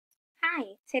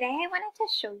Today I wanted to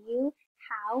show you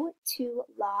how to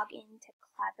log into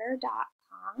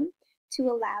clever.com to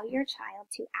allow your child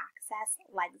to access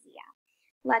Lexia.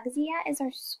 Lexia is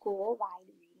our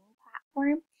school-wide reading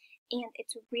platform, and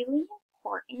it's really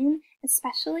important,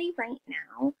 especially right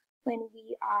now when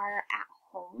we are at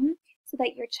home, so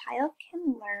that your child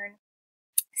can learn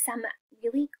some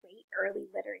really great early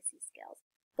literacy skills.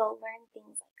 They'll learn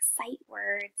things like sight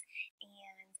words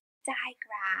and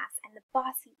digraphs and the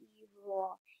bossy E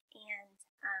rule and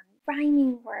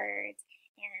rhyming words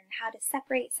and how to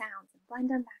separate sounds and blend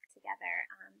them back together,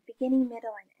 beginning,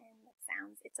 middle, and end of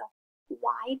sounds. It's a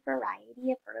wide variety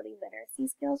of early literacy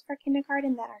skills for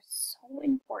kindergarten that are so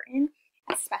important,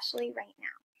 especially right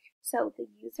now. So the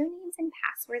usernames and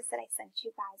passwords that I sent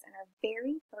you guys on our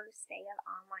very first day of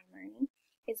online learning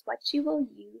is what you will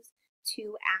use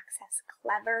to access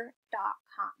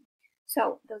clever.com.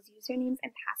 So those usernames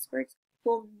and passwords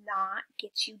will not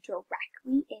get you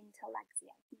directly into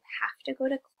Lexia. You have to go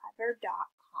to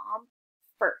clever.com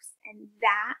first, and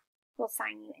that will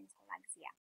sign you into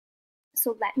Lexia.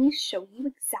 So let me show you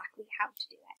exactly how to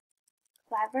do it.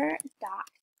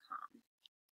 Clever.com.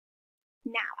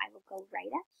 Now I will go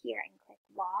right up here and click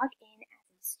log in as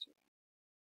a student.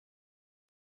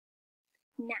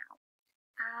 Now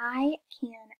I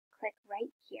can click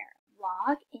right here,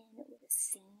 log in with a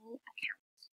SAME account,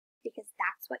 because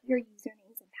that's what your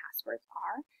usernames and passwords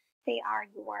are. They are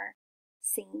your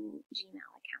SAME Gmail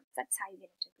accounts. That's how you get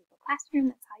into Google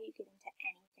Classroom. That's how you get into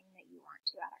anything that you want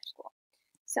to at our school.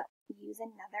 So use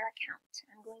another account.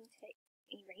 I'm going to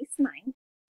erase mine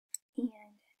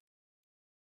and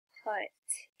put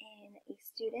in a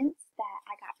student that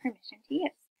I got permission to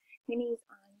use. I'm going to use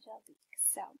Angelique.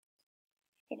 So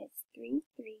it is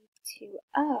 3320.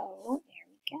 There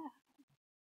we go.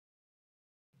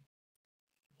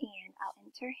 And I'll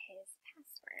enter his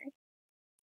password.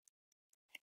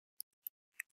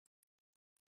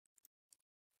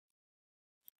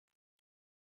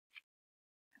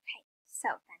 Okay,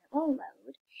 so then it will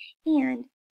load, and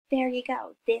there you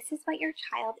go. This is what your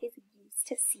child is used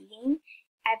to seeing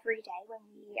every day when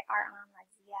we are on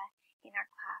Lexia in our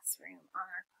classroom on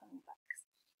our Chromebooks.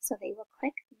 So they will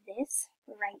click this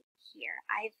right here.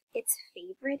 It's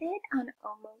favorited on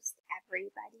almost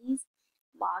everybody's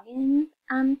login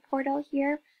portal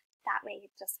here. That way it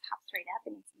just pops right up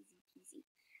and it's easy peasy.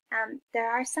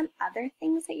 There are some other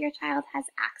things that your child has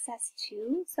access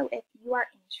to. So if you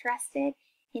are interested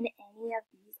in any of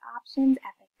these options,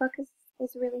 Epic Book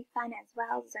is really fun as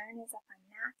well. Zern is a fun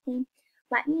math game.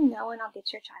 Let me know and I'll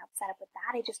get your child set up with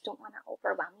that. I just don't want to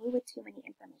overwhelm you with too much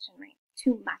information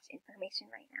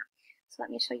right now. So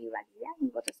let me show you Lexia,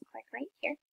 and we'll just click right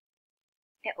here.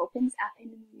 It opens up in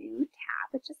a new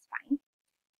tab, which is fine.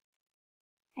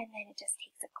 And then it just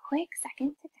takes a quick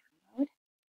second to download,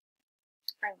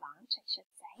 or launch, I should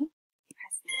say.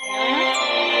 Press the arrow.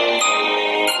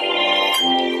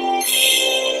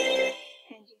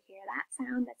 And you hear that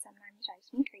sound that sometimes drives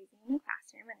me crazy in the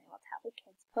classroom, and I will tell the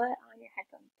kids, put on your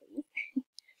headphones, please.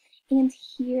 And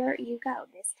here you go.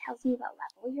 This tells you what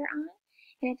level you're on,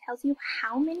 and it tells you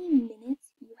how many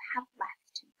minutes you have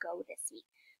left to go this week.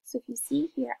 So if you see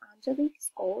here,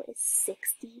 Angelique's goal is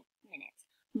 60 minutes.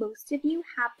 Most of you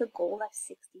have the goal of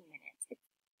 60 minutes.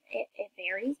 It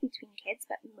varies between kids,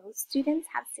 but most students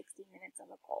have 60 minutes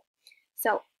of a goal.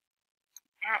 So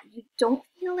you don't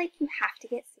feel like you have to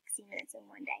get 60 minutes in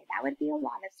one day. That would be a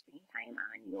lot of screen time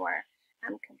on your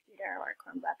computer or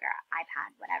Chromebook or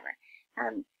iPad,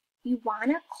 whatever. You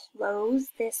want to close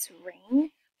this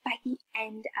ring by the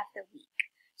end of the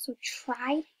week. So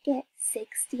try to get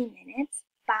 60 minutes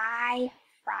by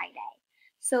Friday.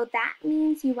 So that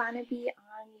means you want to be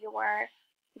on your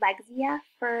Lexia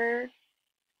for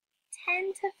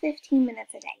 10 to 15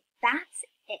 minutes a day. That's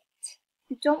it.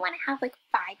 You don't want to have like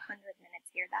 500 minutes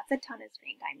here. That's a ton of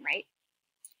screen time, right?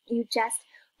 You just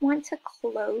want to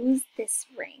close this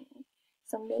ring.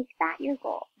 So make that your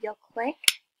goal. You'll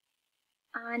click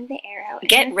on the arrow.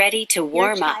 Get ready to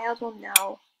warm up. Your child will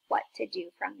know what to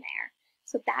do from there.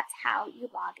 So that's how you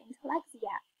log into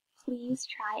Lexia. Please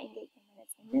try and get your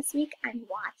minutes in this week. I'm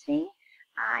watching.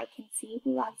 I can see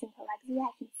who logs into Lexia.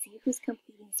 I can see who's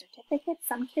completing certificates.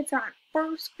 Some kids are on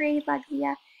first grade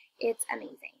Lexia. It's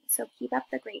amazing. So keep up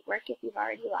the great work if you've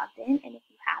already logged in, and if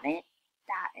you haven't,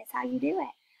 that is how you do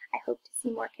it. I hope to see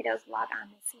more kiddos log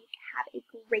on this week. Have a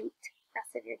great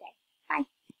rest of your day. Bye.